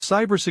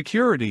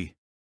cybersecurity.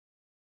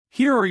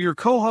 Here are your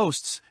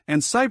co-hosts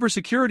and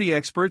cybersecurity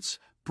experts,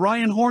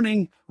 Brian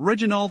Horning,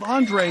 Reginald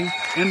Andre,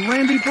 and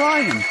Randy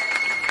Bryan.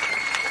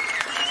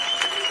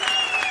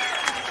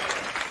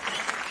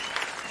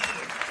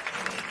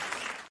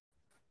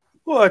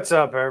 What's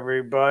up,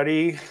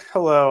 everybody?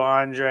 Hello,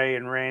 Andre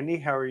and Randy.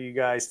 How are you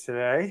guys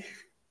today?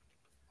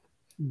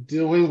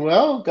 Doing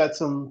well. Got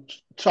some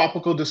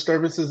tropical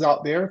disturbances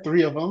out there,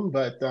 3 of them,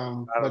 but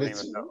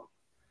it's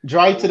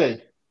dry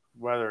today.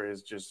 Weather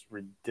is just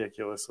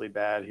ridiculously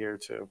bad here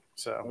too.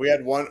 So we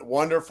had one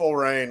wonderful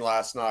rain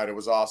last night. It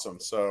was awesome.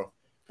 So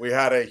we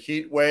had a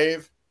heat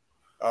wave.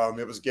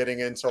 It was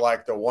getting into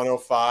like the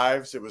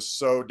 105s. It was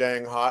so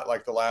dang hot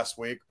like the last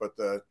week, but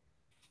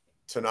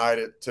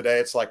today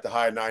it's like the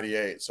high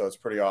 98. So it's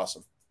pretty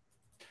awesome.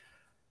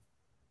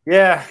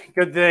 Yeah,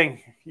 good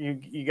thing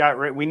you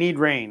got. We need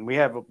rain.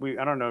 I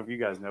don't know if you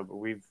guys know, but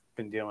we've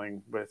been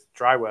dealing with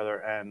dry weather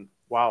and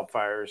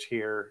wildfires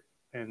here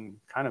in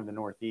kind of the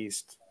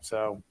Northeast.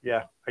 So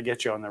yeah, I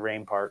get you on the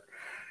rain part.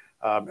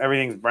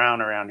 Everything's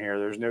brown around here.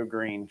 There's no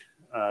green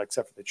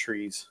except for the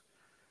trees.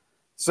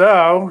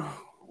 So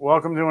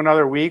welcome to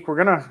another week. We're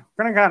gonna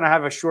kind of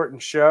have a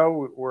shortened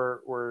show.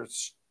 We're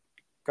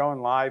going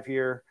live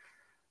here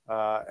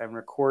and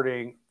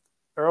recording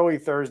early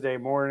Thursday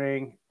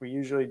morning. We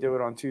usually do it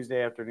on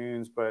Tuesday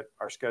afternoons, but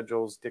our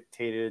schedules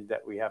dictated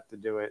that we have to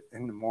do it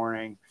in the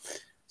morning.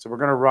 So we're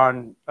going to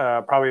run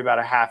probably about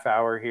a half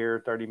hour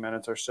here, 30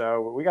 minutes or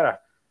so. We got a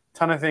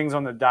ton of things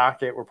on the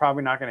docket. We're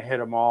probably not going to hit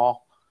them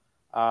all.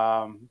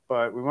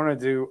 But we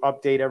want to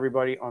update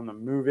everybody on the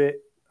MOVEit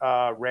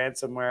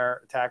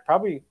ransomware attack.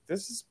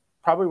 This is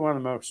probably one of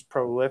the most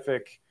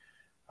prolific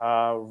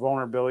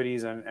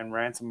vulnerabilities and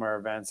ransomware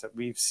events that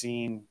we've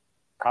seen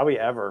probably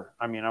ever.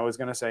 I mean, I was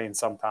going to say in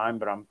some time,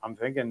 but I'm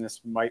thinking this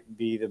might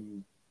be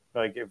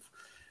if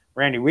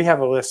Randy, we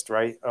have a list,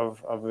 right,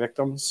 of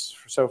victims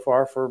so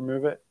far for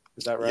MOVEit.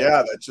 Is that right?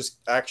 Yeah, that just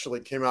actually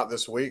came out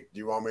this week. Do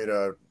you want me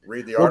to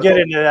read the article? We'll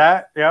get into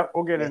that. Yep,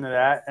 we'll get into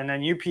that. And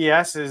then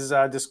UPS is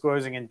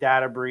disclosing a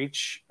data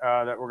breach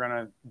that we're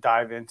going to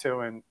dive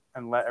into and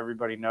let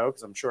everybody know,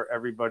 because I'm sure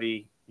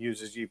everybody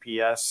uses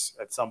UPS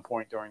at some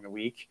point during the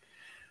week.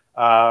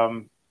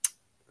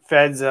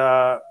 Feds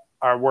are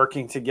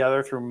working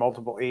together through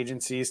multiple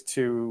agencies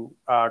to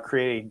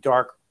create a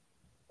dark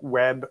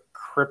web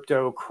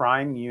crypto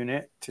crime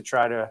unit to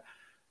try to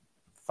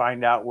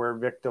find out where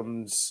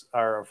victims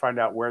are, find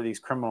out where these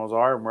criminals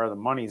are and where the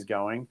money's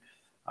going,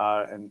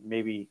 and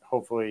maybe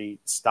hopefully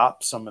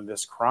stop some of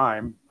this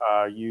crime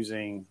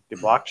using the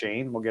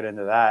blockchain. We'll get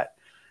into that.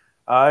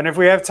 And if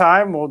we have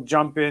time, we'll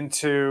jump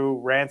into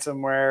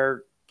ransomware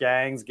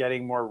gangs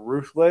getting more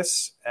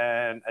ruthless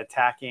and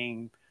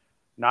attacking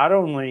not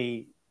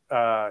only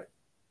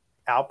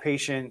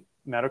outpatient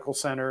medical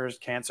centers,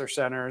 cancer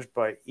centers,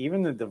 but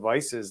even the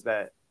devices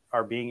that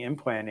are being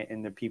implanted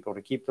into people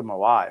to keep them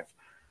alive.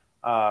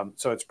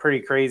 So it's pretty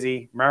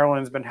crazy.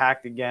 Maryland's been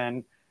hacked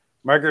again.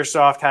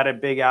 Microsoft had a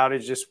big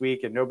outage this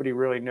week, and nobody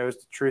really knows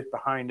the truth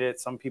behind it.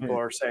 Some people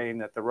are saying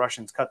that the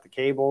Russians cut the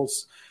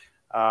cables.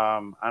 I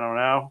don't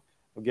know.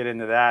 We'll get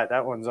into that.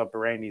 That one's up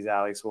Randy's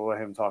alley, so we'll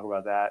let him talk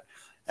about that.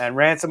 And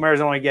ransomware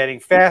is only getting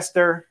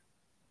faster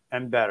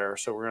and better.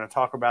 So we're going to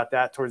talk about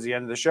that towards the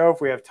end of the show if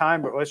we have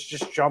time, but let's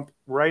just jump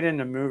right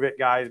into MOVEit,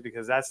 guys,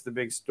 because that's the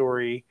big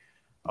story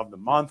of the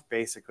month,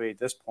 basically, at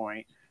this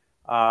point.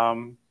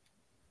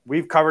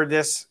 We've covered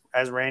this,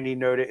 as Randy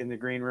noted, in the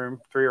green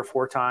room 3 or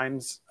 4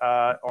 times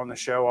on the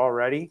show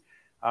already.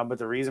 But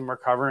the reason we're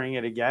covering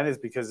it again is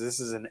because this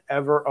is an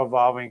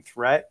ever-evolving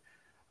threat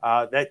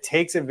that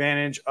takes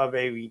advantage of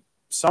a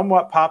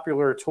somewhat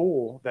popular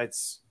tool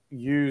that's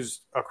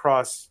used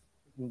across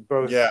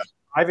both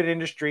private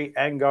industry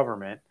and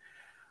government.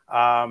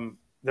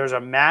 There's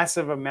a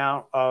massive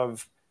amount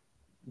of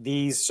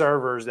these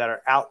servers that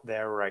are out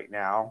there right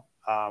now.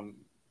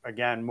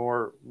 Again,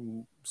 more,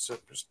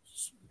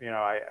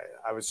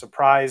 I was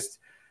surprised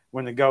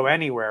when the Go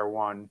Anywhere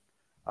one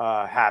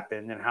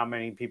happened and how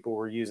many people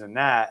were using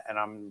that. And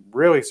I'm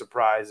really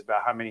surprised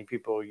about how many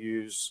people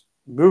use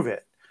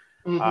MOVEit.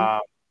 Mm-hmm.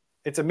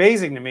 It's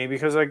amazing to me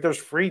because there's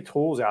free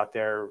tools out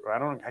there.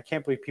 I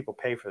can't believe people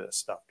pay for this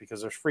stuff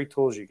because there's free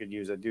tools you could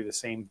use that do the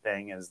same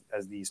thing as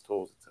these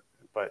tools.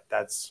 But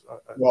that's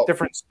a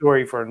different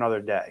story for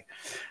another day.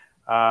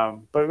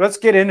 But let's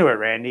get into it,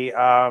 Randy.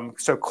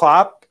 So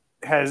Clop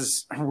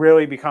has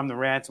really become the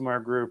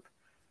ransomware group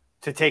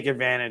to take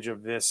advantage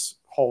of this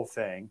whole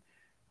thing.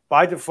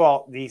 By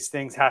default, these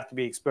things have to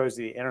be exposed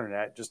to the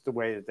internet, just the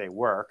way that they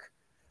work.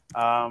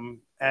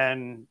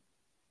 And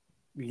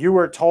you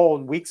were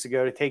told weeks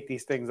ago to take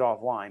these things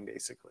offline,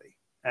 basically.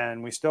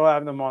 And we still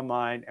have them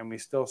online, and we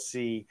still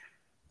see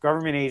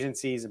government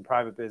agencies and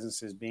private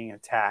businesses being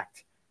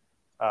attacked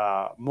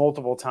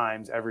multiple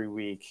times every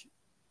week.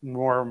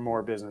 More and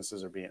more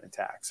businesses are being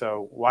attacked.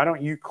 So why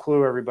don't you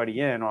clue everybody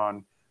in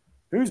on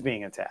who's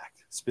being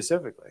attacked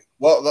specifically?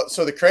 Well,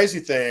 so the crazy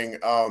thing,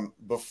 it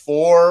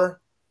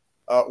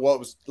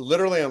was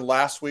literally in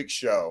last week's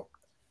show,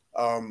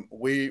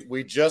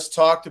 We just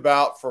talked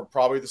about, for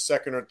probably the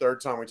second or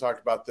third time we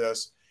talked about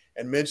this,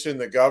 and mentioned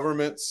the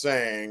government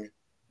saying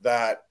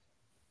that,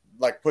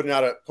 like putting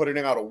out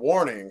a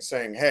warning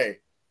saying, hey,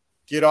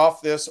 get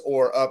off this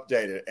or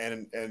update it,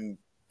 and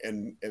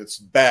it's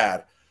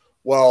bad.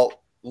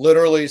 Well,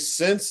 literally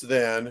since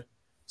then,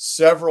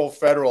 several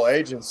federal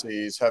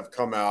agencies have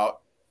come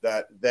out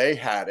that they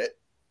had it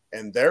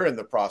and they're in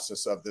the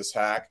process of this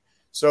hack.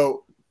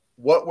 So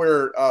what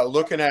we're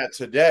looking at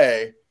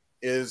today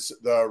is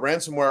the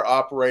ransomware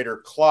operator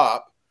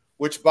Clop,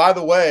 which, by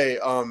the way,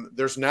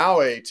 there's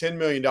now a $10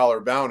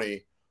 million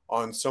bounty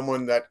on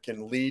someone that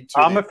can lead to.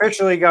 I'm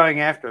officially going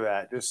after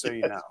that, just so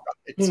you know.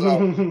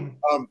 So,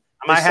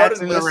 my hat's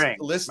in the ring.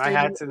 My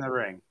hat's in the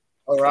ring.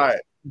 All right.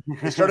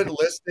 They started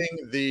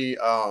listing the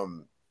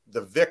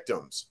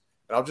victims,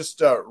 and I'll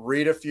just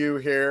read a few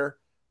here.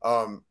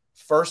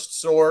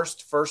 First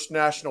Sourced, First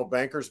National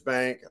Bankers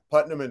Bank,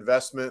 Putnam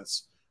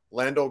Investments,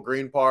 Landell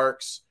Green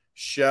Parks,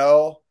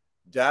 Shell,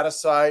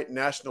 DataSite,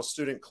 National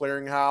Student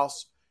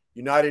Clearinghouse,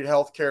 United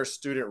Healthcare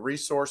Student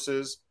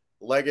Resources,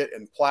 Leggett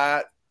and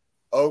Platt,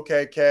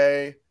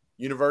 OKK,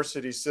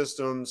 University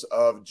Systems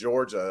of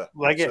Georgia.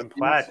 Leggett and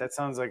Platt, that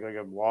sounds like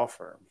a law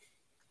firm.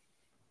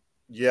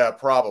 Yeah,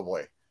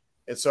 probably.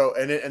 And so,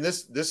 and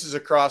this is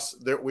across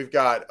there. We've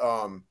got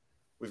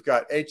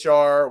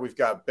HR, we've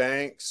got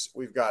banks,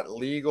 we've got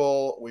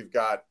legal, we've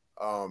got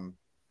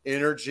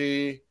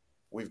energy,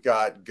 we've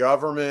got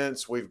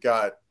governments, we've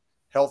got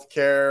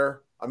healthcare.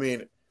 I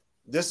mean,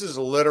 this is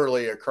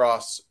literally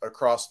across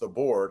the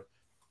board.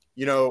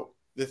 You know,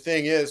 the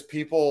thing is,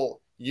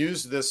 people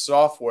use this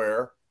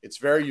software. It's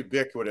very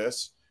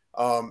ubiquitous.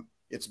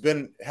 It's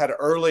had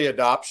early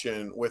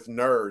adoption with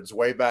nerds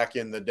way back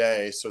in the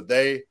day. So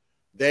they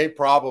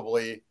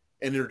probably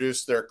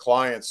introduced their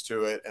clients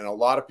to it, and a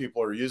lot of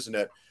people are using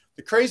it.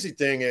 The crazy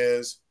thing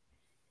is,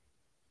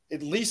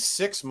 at least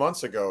 6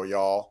 months ago,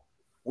 y'all,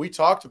 we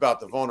talked about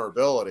the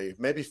vulnerability,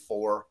 maybe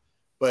 4,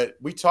 but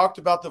we talked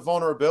about the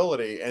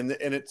vulnerability, and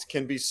it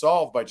can be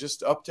solved by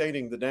just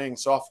updating the dang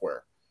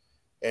software.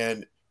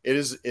 And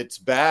it's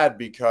bad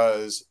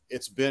because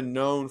it's been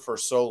known for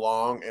so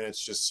long, and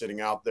it's just sitting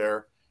out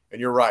there. And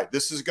you're right.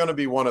 This is going to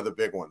be one of the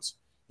big ones.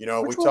 You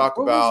know, we talk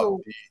about.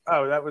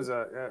 That was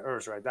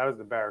right. That was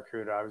the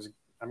Barracuda.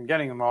 I'm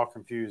getting them all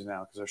confused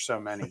now because there's so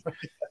many.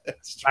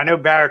 I know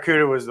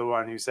Barracuda was the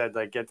one who said,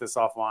 like, get this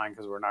offline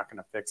because we're not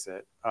going to fix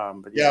it.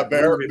 But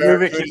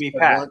MOVEit can be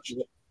patched.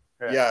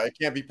 Yeah, it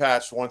can't be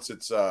patched once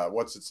it's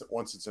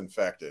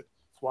infected.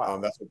 Wow.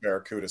 That's what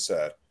Barracuda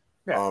said.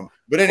 Yeah.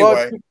 But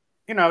anyway.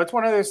 Well, it's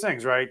one of those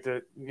things, right?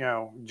 That,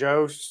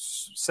 Joe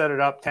set it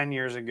up 10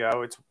 years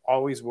ago. It's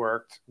always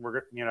worked.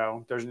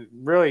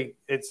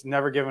 It's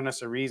never given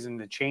us a reason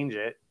to change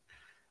it.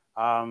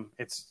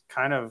 It's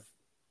kind of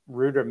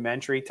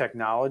rudimentary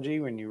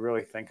technology when you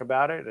really think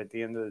about it at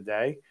the end of the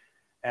day.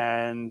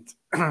 And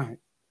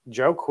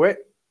Joe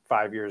quit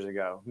 5 years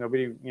ago.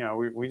 Nobody,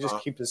 we just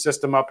keep the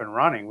system up and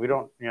running. We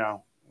don't,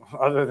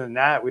 other than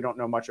that, we don't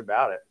know much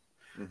about it.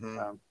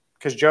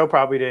 Because Joe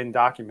probably didn't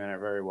document it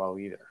very well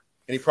either.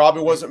 And he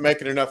probably wasn't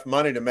making enough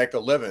money to make a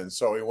living,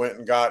 so he went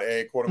and got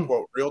a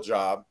quote-unquote real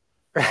job.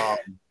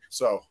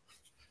 So,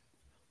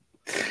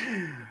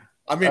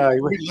 I mean,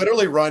 we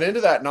literally run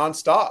into that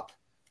nonstop.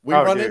 We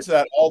run into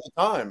that all the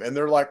time, and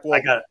they're like, "Well,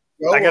 I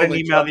got an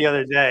email the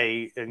other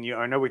day, and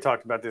I know we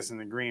talked about this in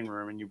the green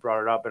room, and you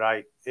brought it up, but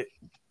I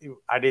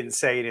didn't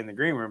say it in the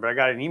green room, but I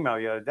got an email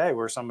the other day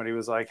where somebody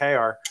was like, "Hey,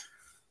 our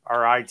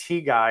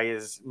IT guy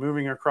is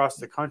moving across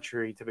the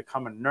country to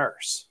become a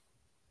nurse."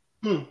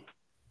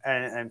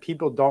 And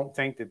people don't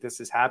think that this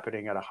is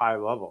happening at a high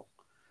level.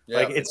 Yeah,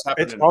 like it's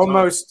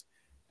almost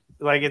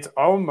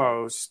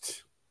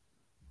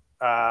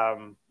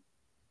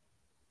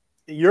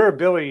your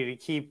ability to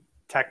keep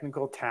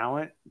technical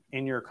talent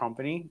in your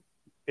company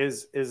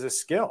is a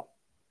skill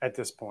at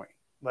this point.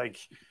 Like,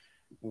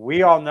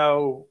 we all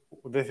know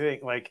the thing,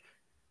 like,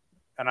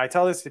 and I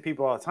tell this to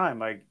people all the time,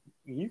 like,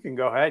 you can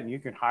go ahead and you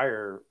can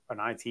hire an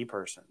IT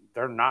person.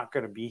 They're not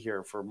going to be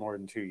here for more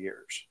than 2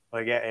 years.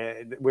 Like,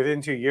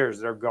 within 2 years,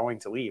 they're going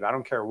to leave. I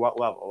don't care what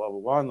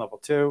level 1, level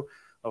 2,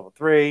 level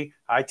 3,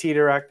 IT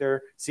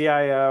director,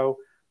 CIO,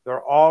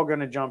 they're all going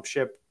to jump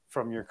ship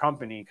from your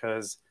company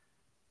because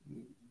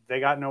they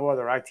got no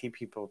other IT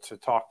people to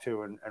talk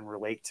to and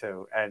relate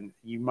to. And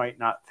you might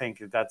not think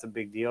that that's a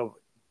big deal.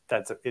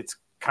 It's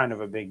kind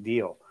of a big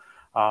deal.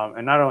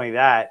 And not only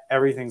that,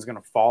 everything's going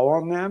to fall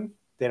on them.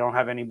 They don't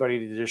have anybody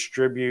to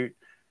distribute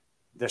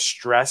the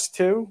stress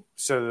to.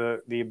 So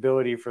the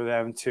ability for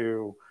them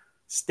to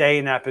stay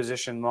in that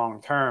position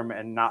long term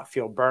and not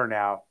feel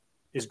burnout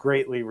is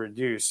greatly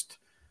reduced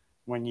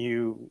when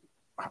you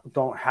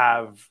don't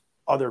have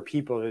other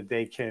people that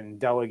they can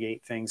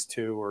delegate things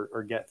to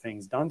or get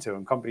things done to.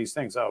 And companies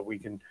think, we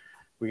can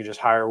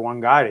just hire one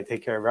guy to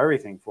take care of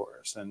everything for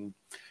us. And,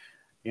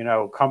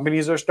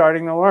 companies are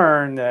starting to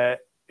learn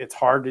that it's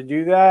hard to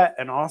do that.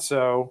 And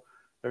also,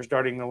 they're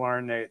starting to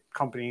learn that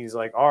companies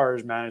like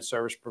ours, managed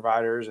service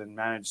providers and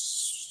managed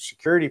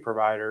security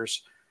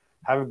providers,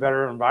 have a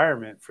better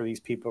environment for these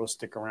people to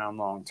stick around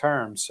long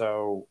term.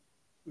 So,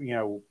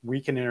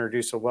 we can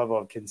introduce a level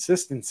of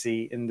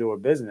consistency into a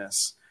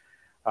business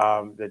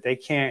that they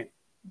can't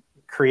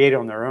create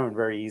on their own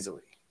very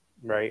easily,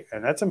 right?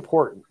 And that's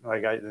important.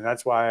 And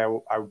that's why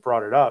I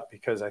brought it up,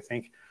 because I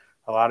think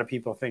a lot of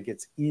people think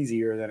it's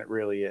easier than it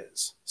really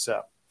is.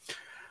 So,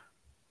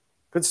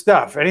 good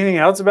stuff. Anything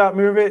else about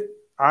MOVEit,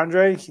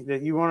 Andre,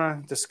 that you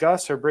want to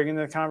discuss or bring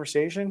into the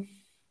conversation?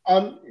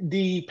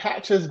 The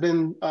patch has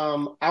been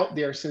out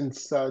there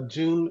since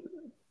June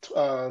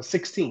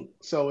 16th.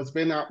 So it's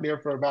been out there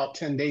for about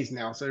 10 days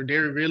now. So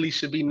there really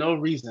should be no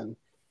reason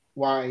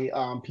why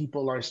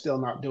people are still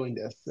not doing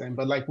this.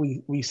 But like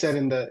we said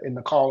in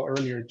the call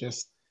earlier,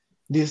 just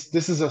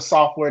this is a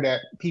software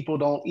that people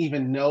don't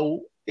even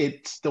know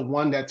it's the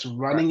one that's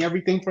running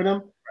everything for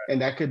them.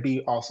 And that could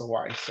be also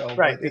why. So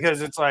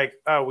because it's like,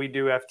 oh, we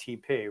do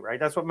FTP, right?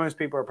 That's what most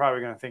people are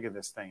probably going to think of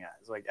this thing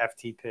as, like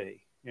FTP,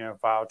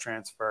 file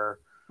transfer.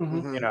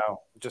 Mm-hmm.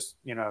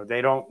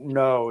 They don't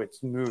know it's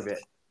MOVEit,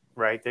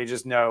 right? They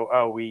just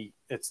know,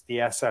 it's the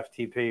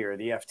SFTP or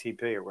the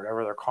FTP or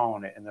whatever they're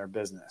calling it in their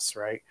business,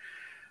 right?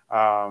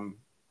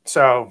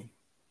 So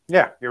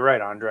yeah, you're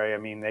right, Andre. I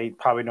mean, they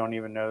probably don't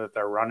even know that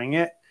they're running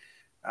it.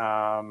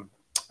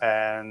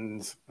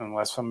 And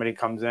unless somebody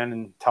comes in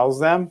and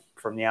tells them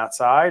from the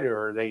outside,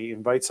 or they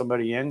invite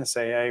somebody in to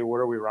say, hey, what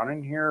are we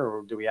running here?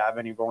 Or do we have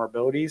any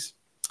vulnerabilities?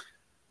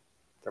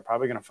 They're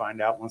probably going to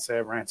find out once they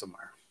have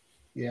ransomware.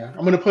 Yeah,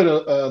 I'm going to put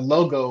a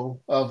logo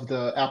of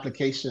the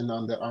application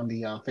on the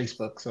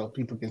Facebook so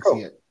people can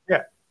see it.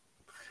 Yeah.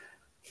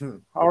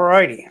 All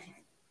righty.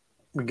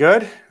 We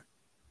good?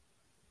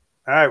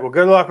 All right. Well,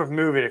 good luck with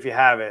MOVEit if you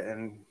have it,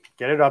 and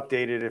get it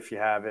updated if you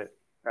have it.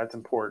 That's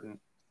important.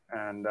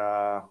 And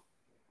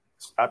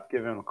stop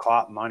giving them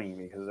clot money,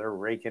 because they're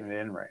raking it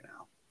in right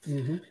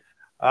now.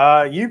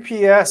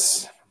 Mm-hmm.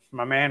 UPS,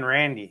 my man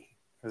Randy.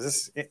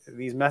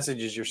 These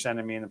messages you're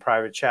sending me in the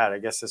private chat, I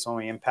guess this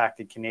only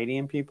impacted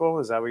Canadian people.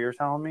 Is that what you're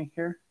telling me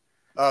here?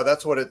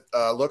 That's what it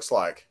looks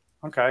like.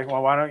 Okay.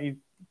 Well, why don't you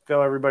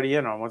fill everybody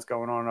in on what's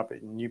going on up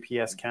in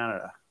UPS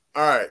Canada?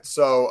 All right.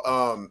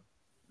 So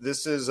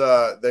this is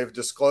they've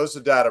disclosed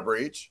a data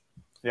breach.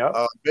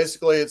 Yeah.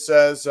 Basically, it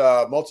says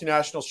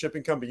multinational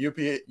shipping company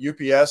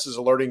UPS is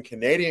alerting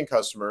Canadian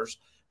customers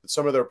that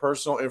some of their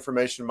personal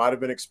information might have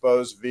been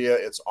exposed via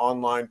its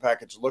online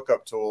package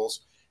lookup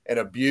tools and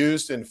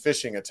abused in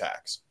phishing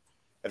attacks.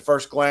 At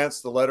first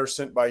glance, the letter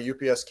sent by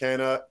UPS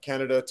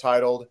Canada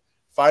titled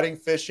Fighting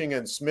Phishing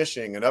and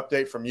Smishing, an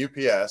update from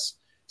UPS,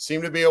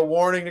 seemed to be a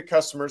warning to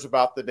customers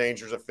about the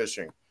dangers of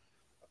phishing.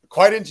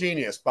 Quite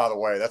ingenious, by the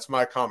way. That's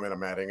my comment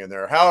I'm adding in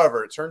there.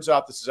 However, it turns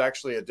out this is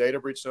actually a data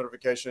breach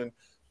notification,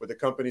 with the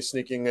company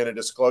sneaking in a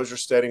disclosure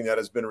stating that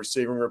has been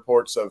receiving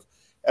reports of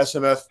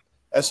SMS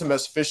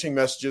phishing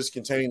messages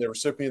containing the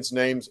recipient's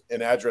names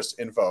and address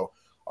info.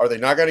 Are they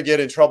not going to get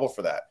in trouble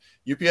for that?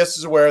 UPS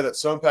is aware that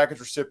some package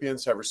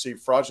recipients have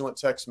received fraudulent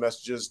text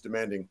messages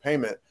demanding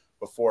payment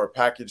before a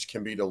package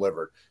can be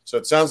delivered. So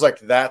it sounds like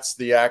that's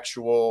the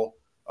actual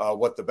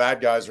what the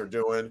bad guys are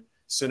doing,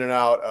 sending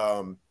out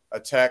a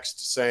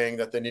text saying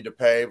that they need to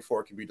pay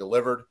before it can be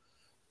delivered.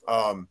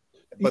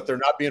 But they're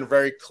not being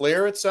very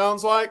clear, it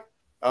sounds like,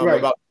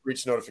 about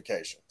breach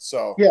notification.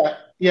 So yeah,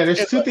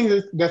 there's two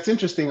things that's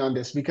interesting on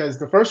this, because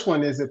the first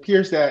one is it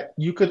appears that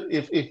you could,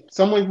 if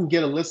someone can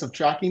get a list of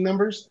tracking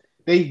numbers,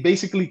 they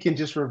basically can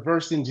just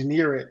reverse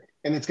engineer it,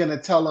 and it's going to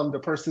tell them the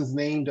person's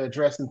name, the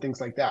address, and things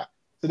like that.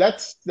 So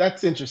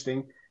that's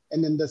interesting.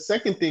 And then the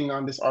second thing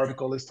on this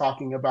article is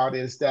talking about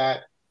is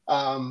that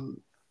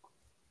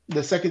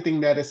the second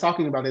thing that it's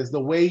talking about is the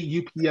way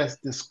UPS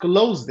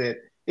disclosed it.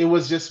 It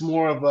was just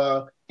more of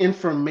a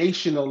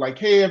informational, like,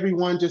 hey,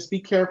 everyone, just be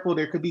careful.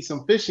 There could be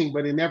some phishing,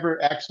 but it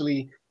never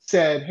actually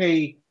said,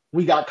 hey,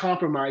 we got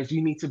compromised.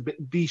 You need to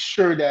be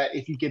sure that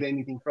if you get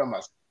anything from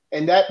us.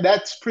 And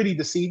that's pretty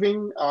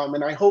deceiving.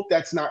 And I hope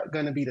that's not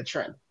going to be the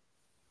trend.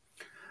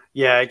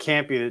 Yeah, it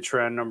can't be the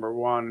trend, number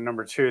one.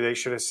 Number two, they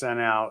should have sent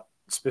out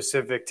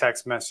specific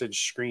text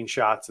message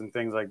screenshots and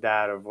things like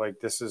that of like,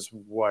 this is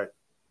what,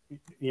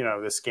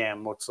 the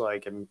scam looks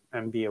like,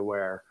 and be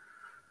aware.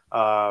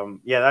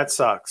 That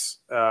sucks.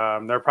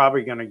 They're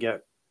probably going to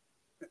get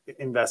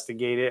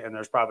investigated, and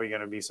there's probably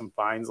going to be some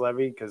fines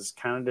levied, because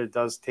Canada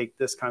does take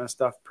this kind of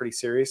stuff pretty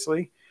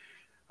seriously.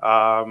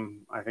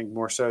 I think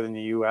more so than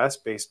the US,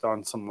 based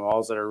on some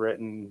laws that are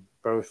written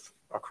both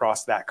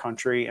across that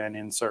country and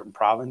in certain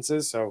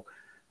provinces. So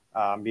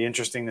be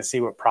interesting to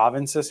see what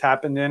provinces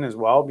happened in as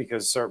well,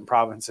 because certain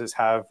provinces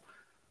have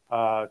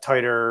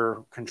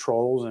tighter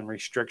controls and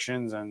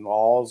restrictions and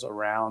laws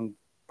around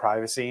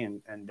privacy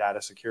and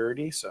data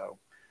security. So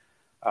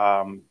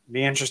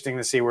be interesting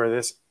to see where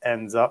this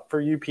ends up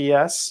for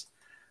UPS.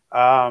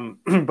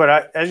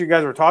 But as you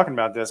guys were talking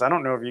about this, I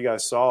don't know if you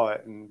guys saw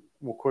it, and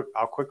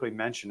I'll quickly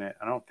mention it.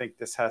 I don't think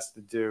this has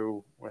to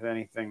do with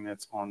anything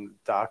that's on the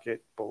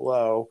docket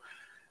below.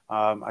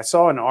 I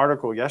saw an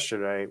article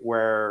yesterday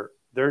where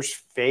there's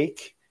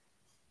fake,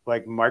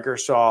 like,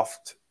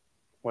 Microsoft,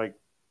 like,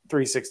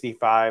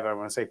 365, I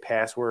want to say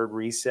password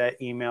reset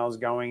emails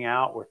going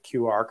out with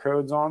QR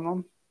codes on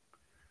them.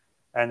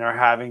 And they're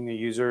having the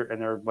user, and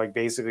they're like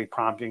basically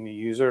prompting the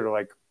user to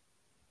like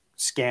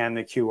scan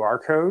the QR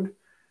code,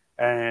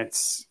 and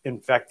it's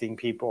infecting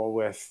people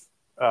with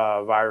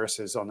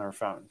viruses on their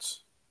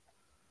phones.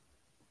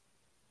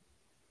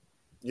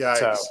 Yikes.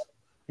 So,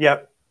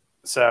 yep.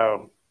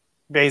 So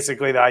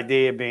basically the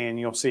idea being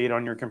you'll see it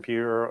on your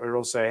computer.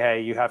 It'll say,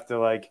 hey, you have to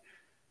like,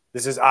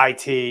 this is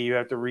IT. You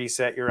have to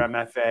reset your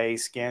MFA,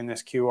 scan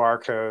this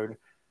QR code.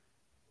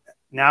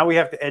 Now we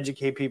have to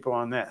educate people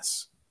on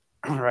this.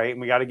 Right. And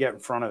we got to get in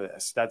front of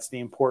this. That's the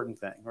important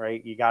thing,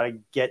 right? You got to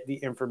get the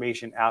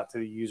information out to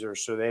the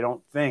users so they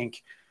don't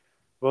think,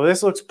 well,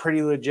 this looks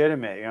pretty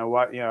legitimate. You know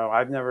what?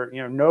 I've never,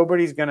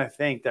 nobody's going to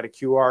think that a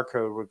QR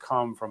code would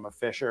come from a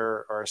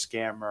phisher or a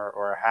scammer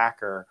or a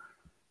hacker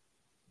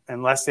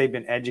unless they've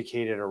been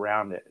educated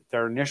around it.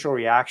 Their initial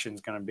reaction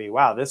is going to be,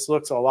 wow, this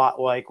looks a lot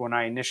like when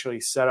I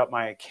initially set up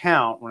my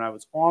account, when I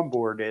was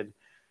onboarded,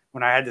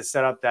 when I had to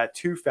set up that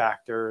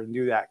 2-factor and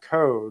do that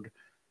code.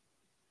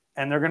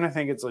 And they're going to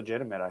think it's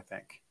legitimate, I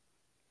think.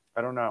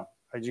 I don't know.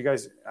 Did you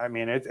guys, I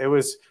mean, it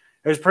was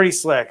pretty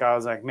slick. I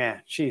was like,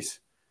 man,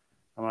 geez.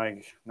 I'm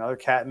like, another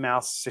cat and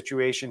mouse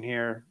situation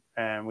here.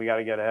 And we got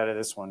to get ahead of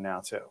this one now,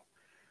 too.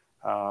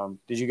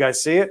 Did you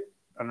guys see it?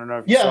 I don't know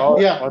if you saw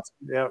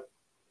it.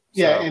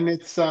 Yeah. And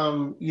it's,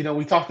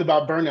 we talked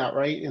about burnout,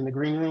 right, in the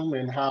green room,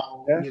 and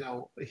how,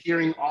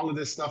 hearing all of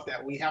this stuff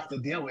that we have to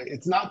deal with.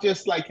 It's not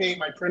just like, hey,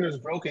 my printer's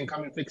broken,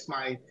 come and fix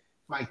my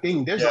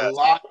thing. There's a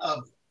lot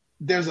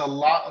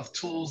of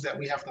tools that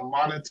we have to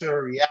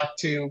monitor, react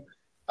to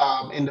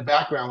in the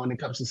background when it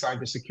comes to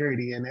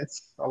cybersecurity, and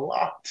it's a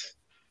lot.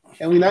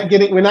 And we're not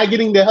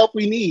getting the help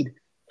we need.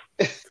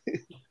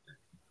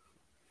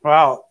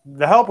 Well,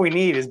 the help we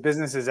need is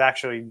businesses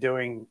actually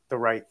doing the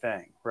right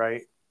thing,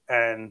 right?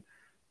 And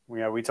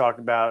we talked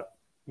about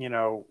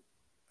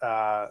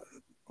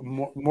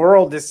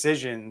moral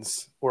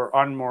decisions or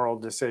unmoral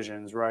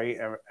decisions, right?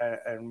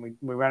 And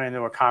we went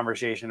into a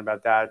conversation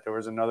about that. There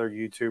was another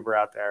YouTuber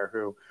out there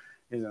who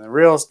is in the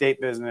real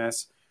estate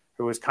business,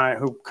 who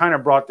kind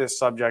of brought this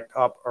subject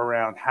up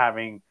around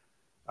having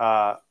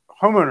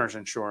homeowners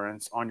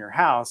insurance on your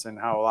house, and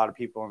how a lot of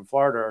people in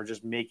Florida are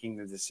just making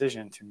the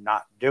decision to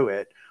not do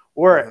it,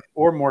 or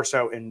more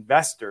so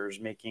investors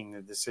making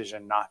the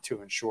decision not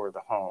to insure the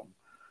home.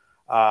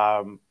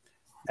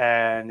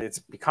 And it's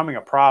becoming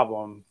a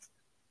problem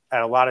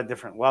at a lot of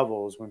different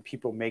levels when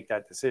people make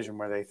that decision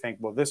where they think,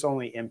 well, this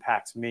only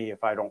impacts me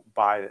if I don't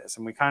buy this.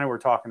 And we kind of were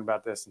talking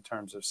about this in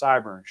terms of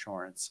cyber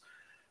insurance.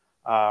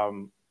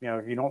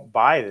 If you don't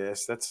buy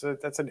this, that's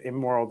an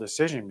immoral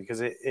decision,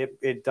 because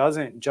it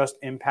doesn't just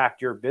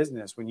impact your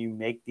business when you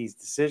make these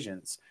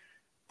decisions.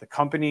 The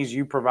companies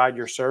you provide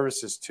your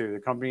services to, the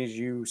companies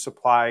you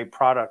supply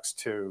products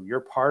to,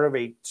 you're part of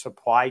a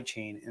supply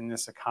chain in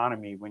this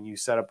economy when you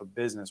set up a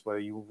business, whether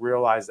you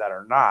realize that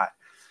or not.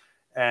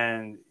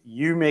 And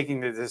you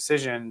making the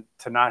decision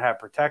to not have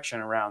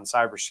protection around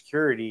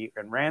cybersecurity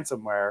and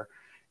ransomware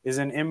is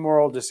an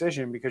immoral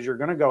decision, because you're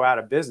going to go out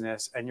of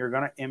business and you're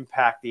going to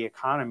impact the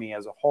economy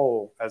as a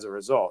whole as a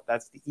result.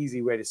 That's the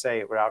easy way to say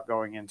it without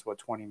going into a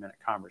 20-minute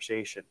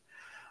conversation.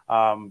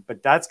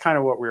 But that's kind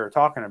of what we were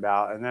talking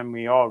about. And then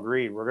we all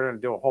agreed we're going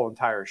to do a whole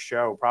entire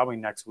show probably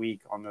next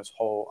week on this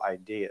whole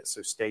idea.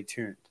 So stay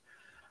tuned.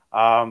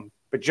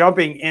 But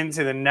jumping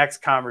into the next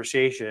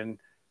conversation,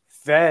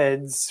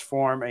 feds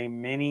form a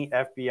mini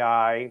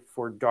FBI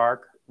for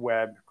dark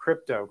web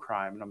crypto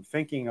crime. And I'm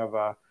thinking of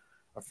a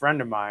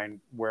friend of mine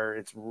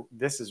where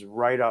this is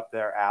right up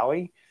their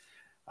alley.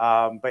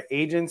 But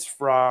agents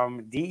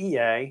from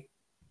DEA,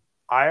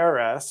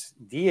 IRS,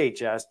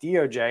 DHS,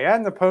 DOJ,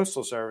 and the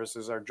Postal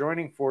Services are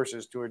joining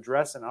forces to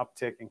address an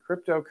uptick in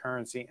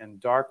cryptocurrency and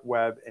dark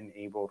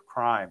web-enabled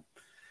crime.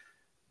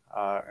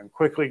 And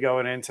quickly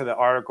going into the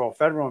article,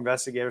 federal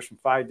investigators from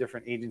 5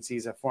 different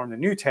agencies have formed a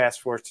new task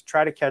force to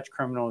try to catch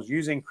criminals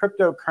using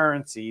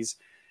cryptocurrencies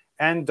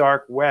and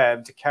dark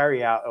web to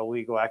carry out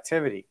illegal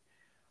activity.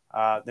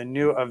 The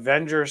new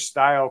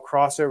Avengers-style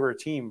crossover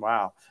team,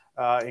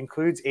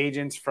 includes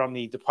agents from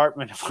the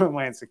Department of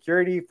Homeland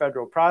Security,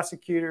 federal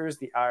prosecutors,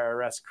 the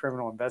IRS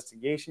Criminal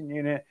Investigation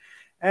Unit,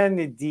 and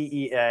the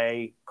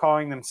DEA,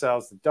 calling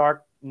themselves the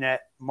Dark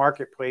Net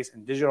Marketplace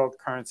and Digital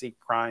Currency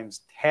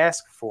Crimes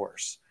Task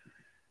Force.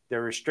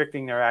 They're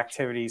restricting their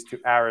activities to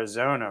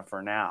Arizona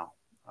for now.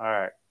 All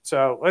right,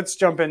 so let's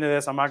jump into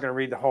this. I'm not going to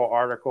read the whole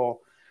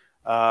article.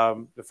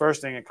 The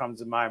first thing that comes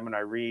to mind when I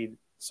read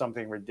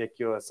something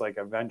ridiculous like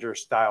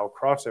Avengers-style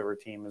crossover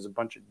team is a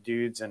bunch of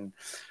dudes and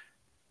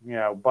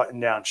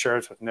button-down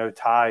shirts with no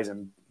ties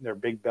and their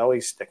big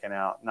bellies sticking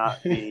out,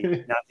 not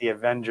the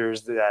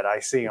Avengers that I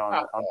see on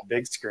the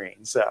big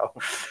screen. So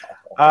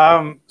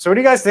what do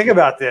you guys think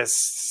about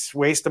this?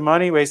 Waste of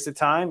money, waste of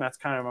time? That's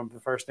kind of the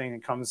first thing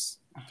that comes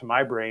to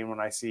my brain when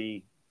I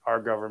see our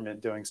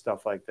government doing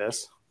stuff like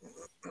this.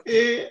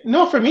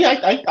 No, for me,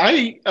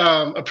 I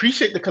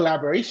appreciate the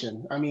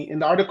collaboration. I mean, in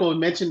the article, it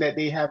mentioned that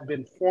they have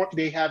been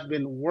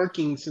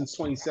working since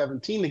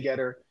 2017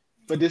 together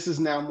but this is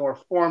now more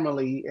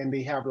formally, and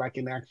they have like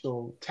an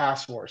actual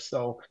task force.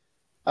 So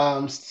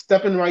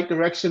step in the right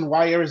direction.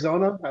 Why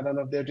Arizona? I don't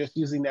know if they're just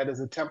using that as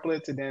a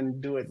template to then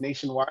do it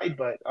nationwide,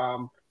 but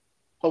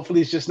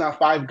hopefully it's just not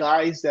 5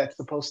 guys that's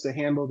supposed to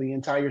handle the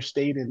entire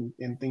state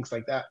and things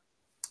like that.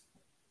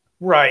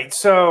 Right.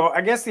 So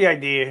I guess the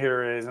idea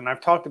here is, and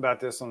I've talked about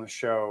this on the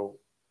show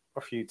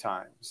a few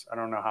times. I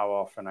don't know how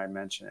often I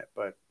mention it,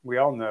 but we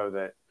all know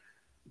that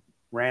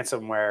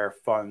ransomware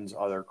funds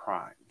other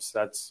crimes.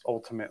 That's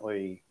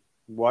ultimately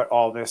what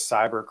all this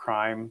cyber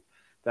crime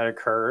that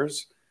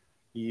occurs.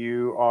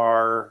 You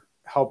are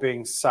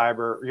helping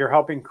you're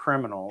helping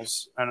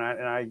criminals. And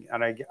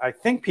I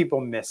think people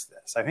miss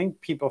this. I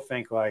think people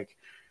think like,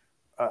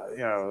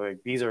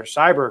 like these are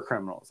cyber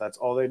criminals. That's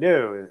all they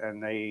do.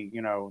 And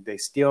they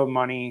steal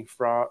money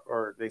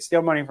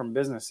from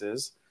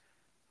businesses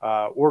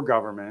or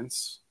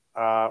governments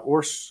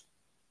or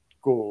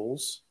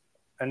schools.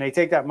 And they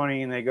take that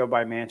money and they go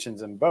buy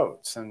mansions and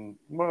boats. And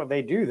well,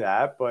 they do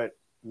that, but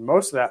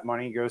most of that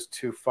money goes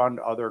to fund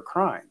other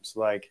crimes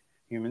like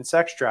human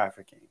sex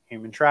trafficking,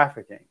 human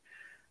trafficking.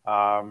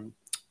 Will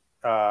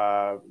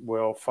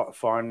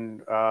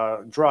fund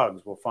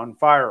drugs, will fund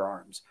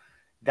firearms.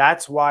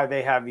 That's why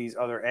they have these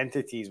other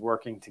entities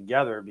working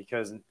together,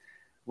 because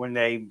when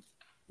they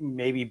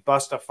maybe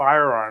bust a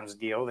firearms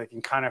deal, they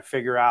can kind of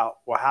figure out,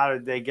 well, how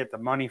did they get the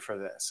money for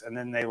this? And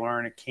then they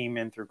learn it came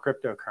in through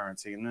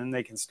cryptocurrency. And then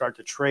they can start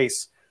to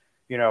trace,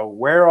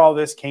 where all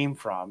this came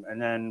from.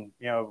 And then,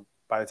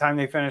 by the time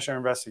they finish their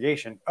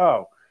investigation,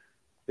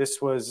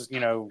 this was,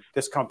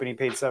 this company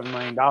paid $7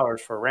 million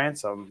for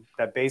ransom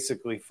that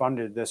basically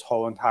funded this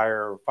whole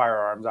entire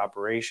firearms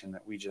operation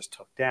that we just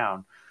took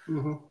down.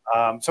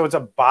 Mm-hmm. So it's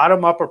a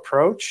bottom-up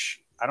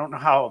approach. I don't know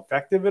how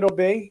effective it'll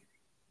be.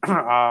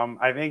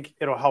 I think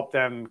it'll help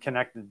them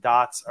connect the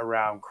dots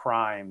around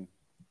crime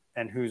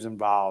and who's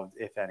involved,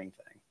 if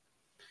anything.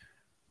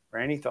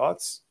 Randy,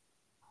 thoughts?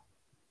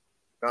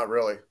 Not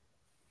really.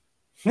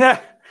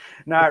 Not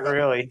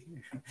really.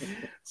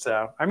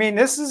 So, a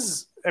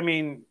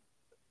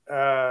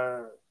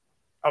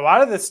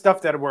lot of the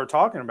stuff that we're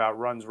talking about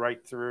runs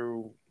right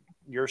through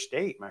your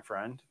state, my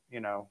friend,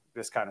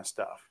 this kind of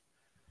stuff.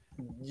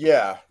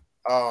 Yeah.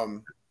 I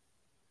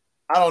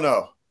don't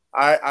know.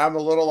 I'm a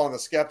little on the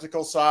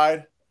skeptical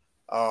side.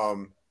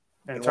 And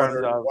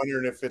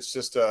wondering if it's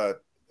just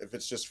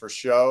for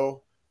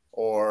show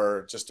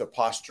or just a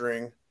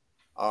posturing.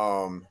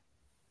 So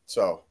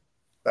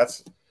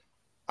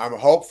I'm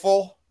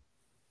hopeful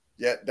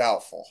yet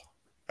doubtful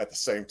at the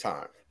same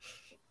time.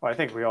 Well, I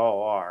think we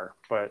all are,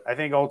 but I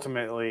think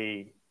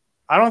ultimately,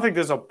 I don't think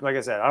this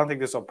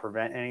will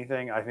prevent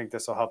anything. I think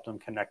this will help them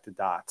connect the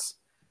dots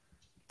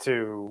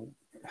to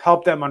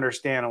help them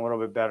understand a little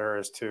bit better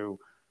as to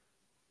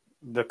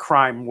the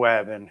crime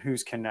web and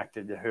who's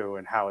connected to who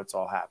and how it's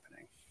all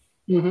happening.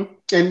 Mm-hmm.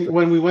 And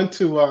when we went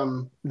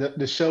to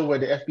the show where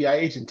the FBI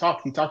agent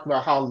talked, he talked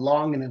about how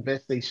long an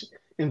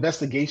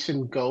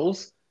investigation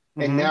goes.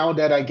 Mm-hmm. And now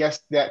that I guess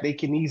that they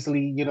can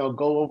easily,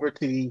 go over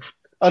to the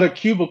other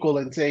cubicle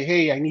and say,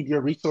 hey, I need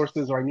your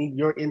resources or I need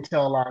your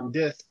intel on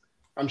this.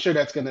 I'm sure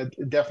that's going to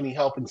definitely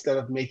help instead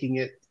of making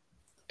it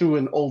through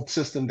an old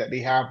system that they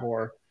have,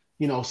 or,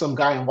 some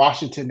guy in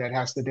Washington that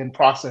has to then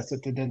process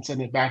it to then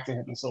send it back to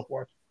him and so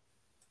forth.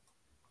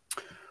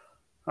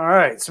 All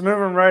right. So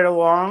moving right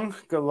along,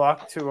 good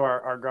luck to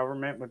our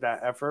government with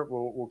that effort.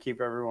 We'll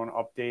keep everyone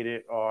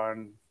updated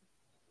on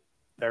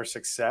their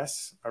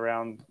success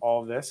around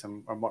all of this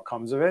and what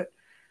comes of it.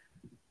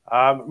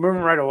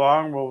 Moving right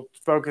along, we'll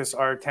focus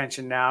our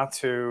attention now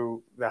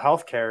to the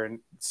healthcare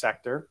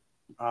sector.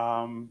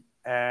 And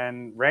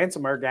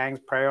ransomware gangs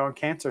prey on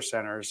cancer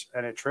centers,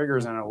 and it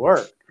triggers an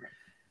alert.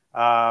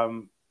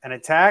 An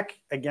attack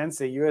against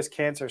the U.S.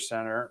 Cancer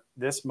Center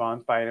this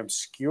month by an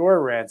obscure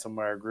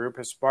ransomware group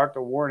has sparked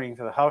a warning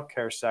to the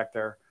healthcare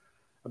sector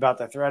about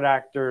the threat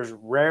actors'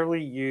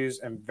 rarely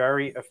used and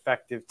very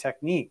effective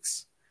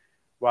techniques.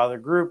 While the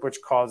group,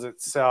 which calls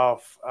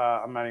itself,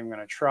 I'm not even going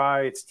to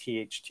try, it's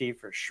THT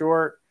for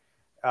short,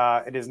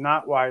 it is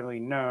not widely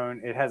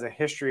known. It has a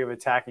history of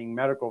attacking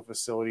medical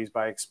facilities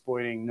by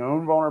exploiting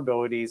known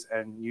vulnerabilities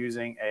and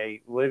using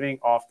a living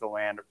off the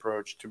land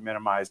approach to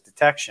minimize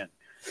detection.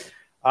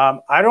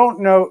 I don't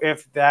know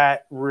if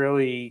that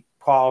really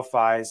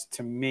qualifies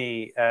to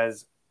me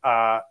as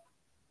what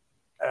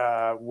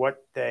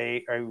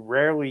a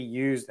rarely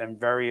used and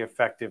very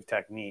effective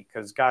technique.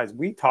 Because, guys,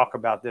 we talk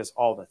about this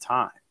all the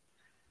time.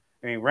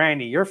 I mean,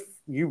 Randy,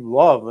 you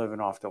love living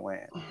off the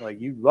land.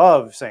 Like, you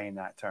love saying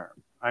that term.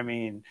 I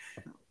mean,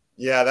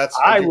 yeah, as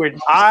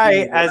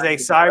a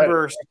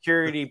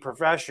cybersecurity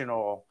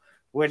professional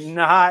would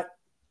not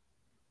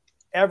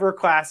ever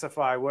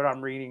classify what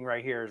I'm reading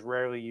right here as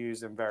rarely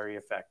used and very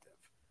effective.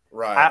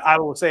 Right. I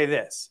will say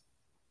this.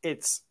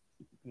 It's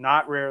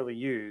not rarely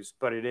used,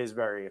 but it is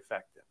very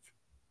effective.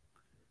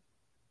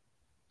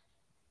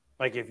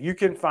 Like, if you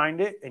can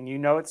find it and you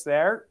know it's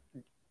there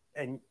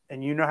and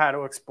you know how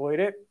to exploit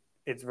it,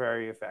 it's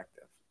very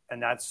effective.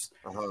 And that's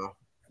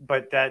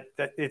that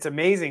it's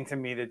amazing to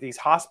me that these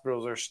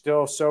hospitals are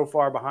still so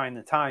far behind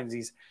the times.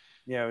 These,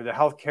 the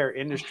healthcare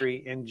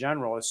industry in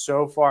general is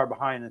so far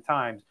behind the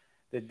times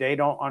that they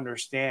don't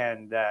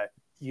understand that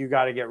you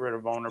got to get rid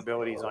of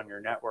vulnerabilities on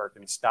your network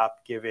and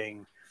stop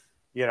putting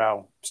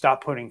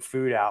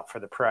food out for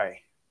the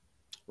prey.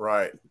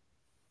 Right.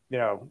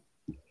 Now,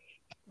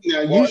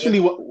 usually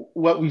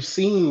what we've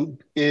seen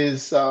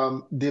is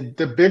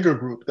the bigger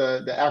group,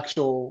 the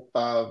actual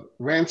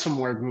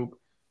ransomware group,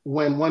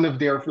 when one of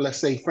their, let's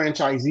say,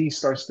 franchisees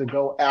starts to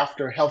go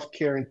after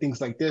healthcare and things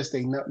like this,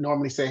 they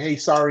normally say, "Hey,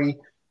 sorry,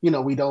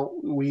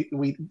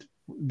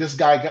 this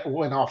guy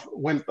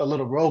went a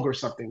little rogue or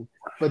something."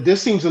 But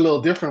this seems a little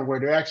different, where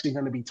they're actually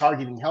going to be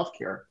targeting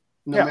healthcare,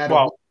 no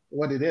matter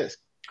what it is.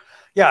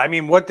 Yeah, I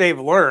mean, what they've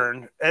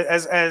learned,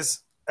 as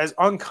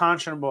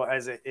unconscionable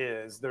as it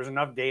is, there's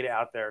enough data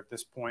out there at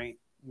this point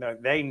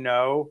that they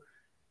know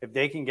if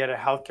they can get a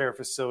healthcare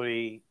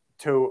facility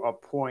to a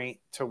point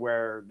to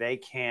where they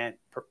can't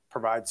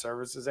provide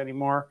services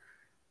anymore,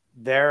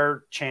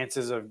 their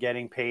chances of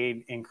getting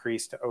paid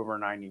increase to over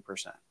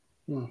 90%.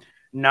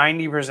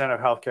 90% of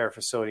healthcare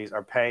facilities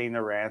are paying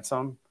the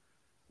ransom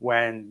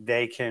when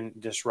they can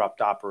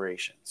disrupt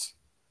operations.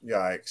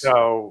 Yikes.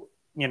 So,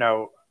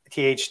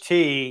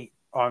 THT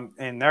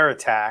in their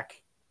attack,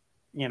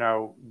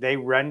 they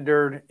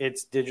rendered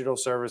its digital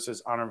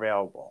services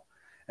unavailable,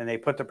 and they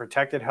put the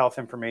protected health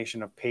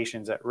information of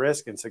patients at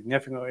risk and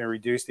significantly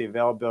reduced the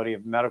availability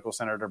of medical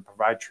center to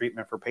provide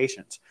treatment for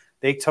patients.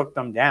 They took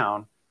them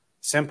down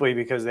simply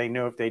because they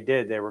knew if they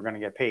did, they were going to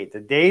get paid. The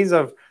days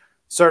of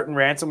certain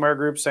ransomware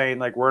groups saying,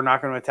 like, we're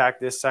not going to attack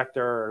this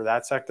sector or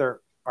that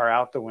sector are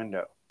out the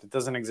window. It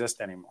doesn't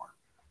exist anymore.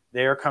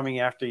 They are coming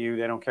after you.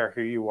 They don't care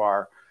who you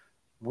are.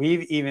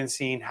 We've even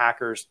seen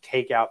hackers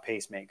take out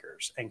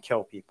pacemakers and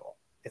kill people.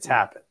 It's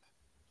happened.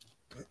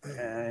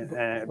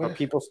 But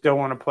people still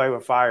want to play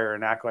with fire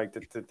and act like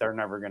that they're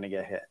never going to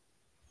get hit.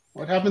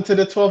 What happened to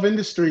the 12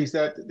 industries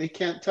that they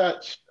can't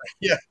touch?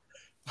 Yeah.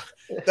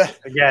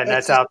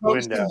 That's out the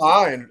window.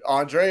 Mind,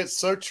 Andre, it's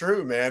so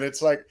true, man.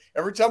 It's like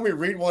every time we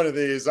read one of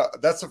these,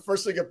 that's the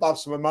first thing that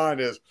pops in my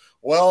mind is,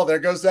 well, there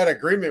goes that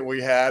agreement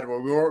we had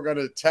where we weren't going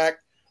to attack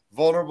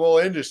vulnerable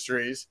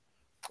industries.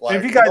 Like,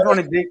 if you guys want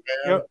to dig,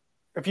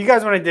 if you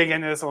guys want to dig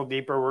into this a little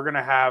deeper, we're going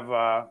to have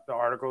the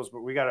articles,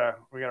 but we gotta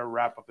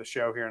wrap up the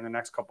show here in the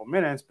next couple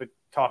minutes. But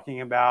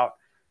talking about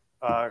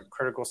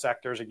critical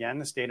sectors again,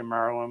 the state of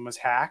Maryland was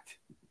hacked,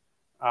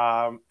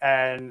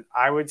 and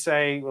I would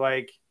say,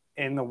 like,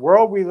 in the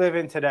world we live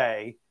in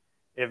today,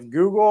 if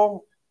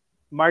Google,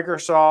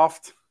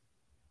 Microsoft,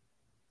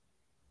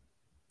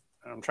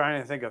 and I'm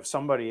trying to think of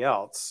somebody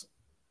else,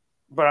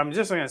 but I'm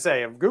just going to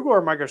say, if Google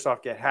or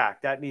Microsoft get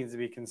hacked, that needs to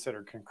be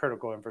considered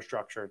critical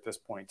infrastructure at this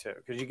point too,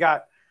 because you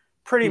got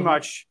pretty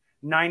much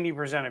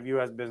 90% of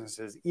U.S.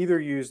 businesses either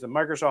use the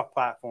Microsoft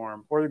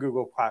platform or the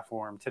Google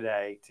platform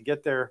today to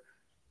get their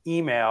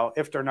email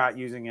if they're not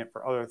using it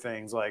for other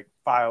things like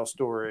file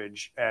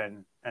storage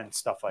and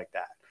stuff like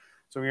that.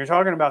 So when you're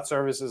talking about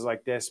services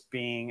like this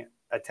being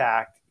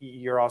attacked,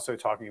 you're also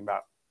talking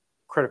about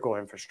critical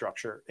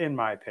infrastructure, in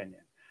my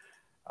opinion.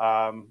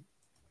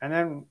 And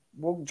then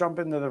we'll jump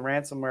into the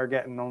ransomware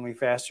getting only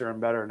faster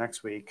and better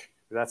next week.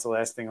 That's the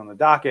last thing on the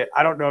docket.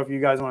 I don't know if you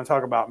guys want to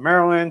talk about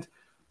Maryland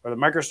or the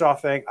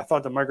Microsoft thing. I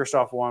thought the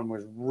Microsoft one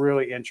was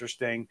really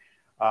interesting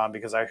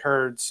because I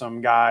heard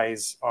some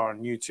guys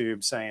on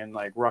YouTube saying,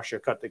 like, Russia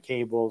cut the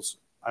cables.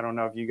 I don't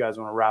know if you guys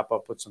want to wrap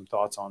up with some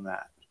thoughts on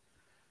that.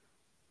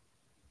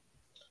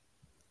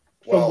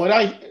 From what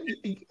I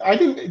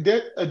didn't,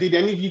 did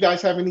any of you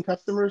guys have any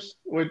customers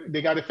where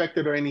they got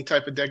affected or any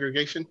type of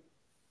degradation?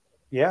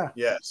 Yeah.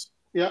 Yes.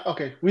 Yeah.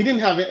 Okay. We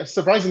didn't have it.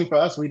 Surprisingly for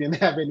us, we didn't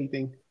have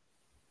anything.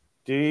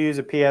 Do you use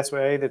a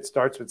PSA that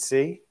starts with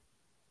C?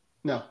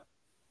 No.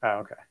 Oh,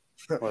 okay.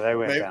 Well, they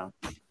went down.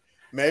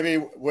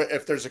 Maybe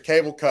if there's a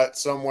cable cut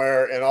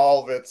somewhere in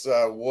all of its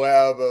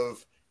web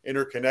of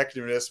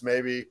interconnectedness,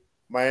 maybe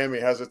Miami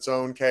has its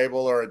own cable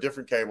or a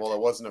different cable that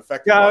wasn't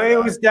affected. Yeah,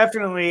 it was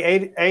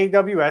definitely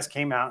AWS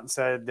came out and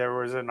said there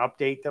was an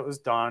update that was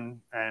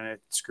done and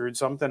it screwed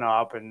something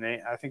up, and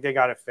I think they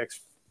got it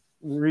fixed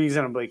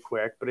reasonably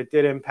quick, but it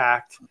did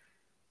impact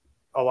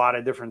a lot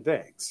of different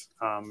things.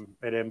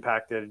 It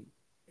impacted,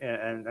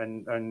 and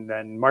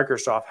then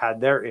Microsoft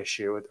had their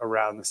issue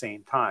around the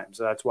same time.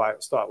 So that's why it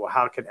was thought, well,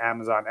 how could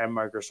Amazon and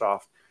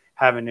Microsoft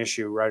have an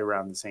issue right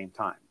around the same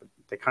time? But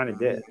they kind of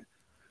did.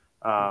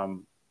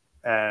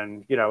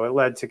 And, it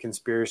led to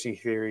conspiracy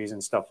theories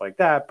and stuff like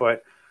that.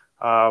 But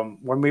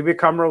when we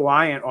become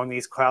reliant on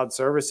these cloud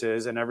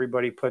services and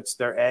everybody puts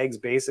their eggs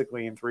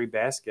basically in three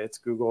baskets,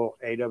 Google,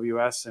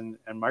 AWS,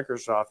 and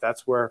Microsoft,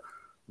 that's where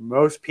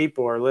most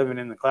people are living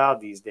in the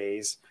cloud these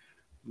days.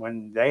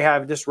 When they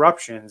have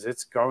disruptions,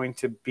 it's going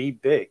to be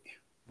big,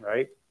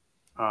 right?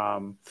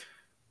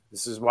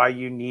 This is why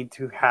you need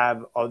to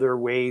have other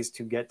ways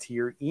to get to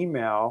your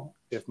email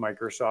if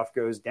Microsoft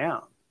goes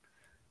down.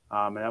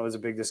 And that was a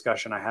big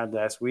discussion I had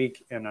last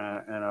week in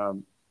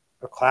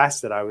a class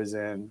that I was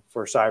in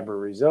for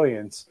cyber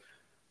resilience.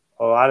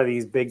 a lot of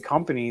these big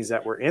companies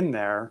that were in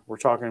there, we're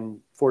talking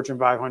Fortune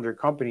 500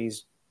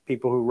 companies,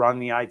 people who run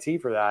the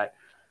IT for that,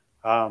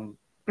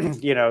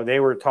 they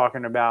were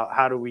talking about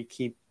how do we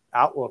keep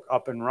Outlook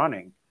up and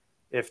running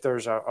if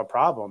there's a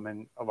problem.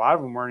 And a lot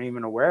of them weren't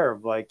even aware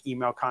of like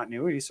email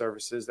continuity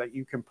services that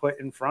you can put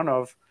in front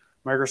of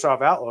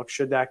Microsoft Outlook.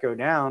 Should that go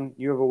down,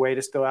 you have a way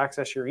to still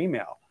access your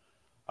email.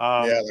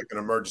 Like an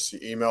emergency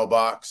email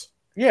box.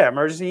 Yeah,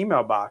 emergency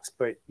email box.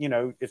 But,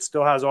 it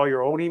still has all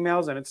your old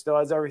emails and it still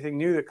has everything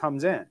new that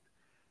comes in.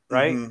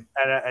 Right.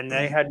 Mm-hmm. And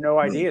they had no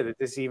idea that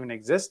this even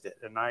existed.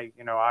 And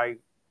I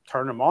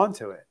turned them on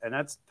to it. And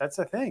that's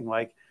the thing.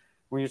 Like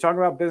when you're talking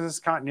about business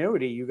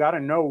continuity, you got to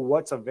know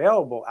what's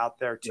available out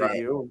there to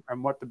you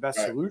and what the best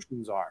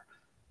solutions are.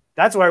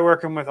 That's why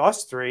working with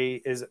us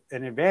three is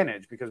an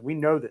advantage because we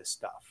know this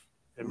stuff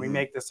and we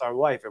make this our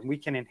life and we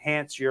can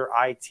enhance your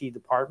IT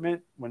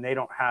department when they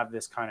don't have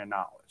this kind of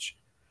knowledge.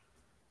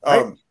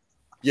 Right?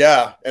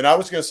 Yeah. And I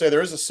was going to say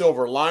there is a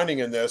silver lining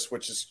in this,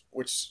 which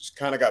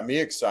kind of got me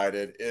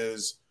excited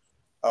is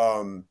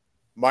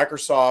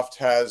Microsoft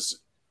has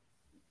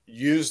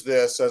used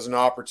this as an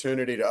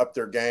opportunity to up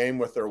their game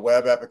with their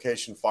web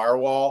application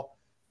firewall.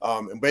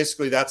 And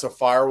basically that's a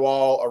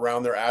firewall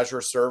around their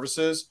Azure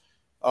services.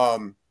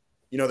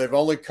 They've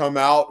only come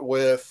out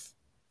with,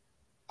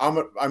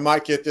 I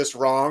might get this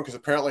wrong because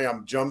apparently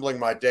I'm jumbling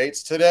my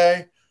dates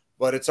today,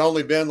 but it's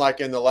only been like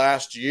in the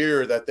last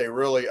year that they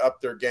really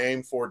upped their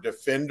game for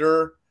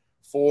Defender,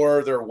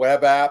 for their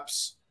web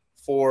apps,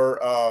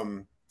 for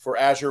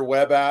Azure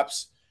web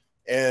apps.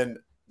 And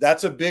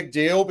that's a big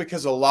deal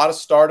because a lot of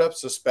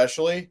startups,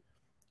 especially,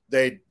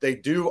 they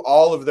do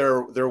all of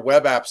their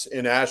web apps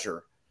in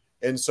Azure.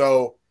 And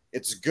so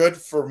it's good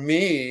for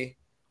me,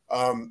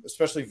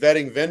 especially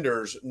vetting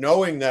vendors,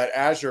 knowing that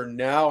Azure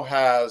now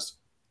has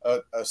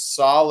a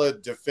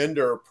solid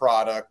Defender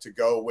product to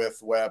go with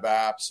web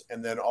apps.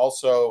 And then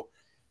also,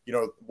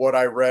 what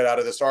I read out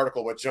of this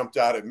article, what jumped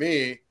out at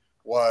me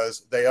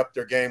was they upped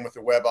their game with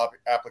the web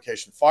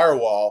application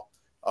firewall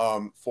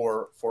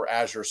for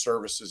Azure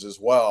services as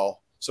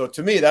well. So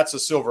to me, that's a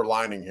silver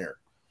lining here.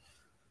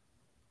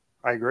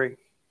 I agree.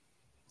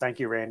 Thank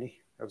you, Randy.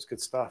 That was good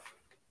stuff.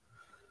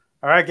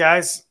 All right,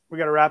 guys, we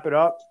got to wrap it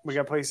up. We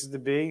got places to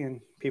be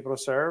and people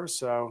to serve.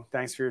 So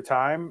thanks for your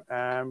time.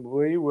 And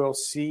we will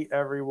see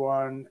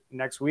everyone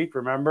next week.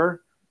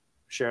 Remember,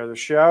 share the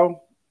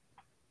show.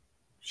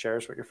 Share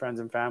us with your friends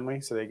and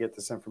family so they get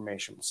this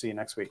information. We'll see you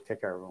next week.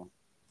 Take care, everyone.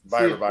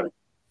 Bye, everybody.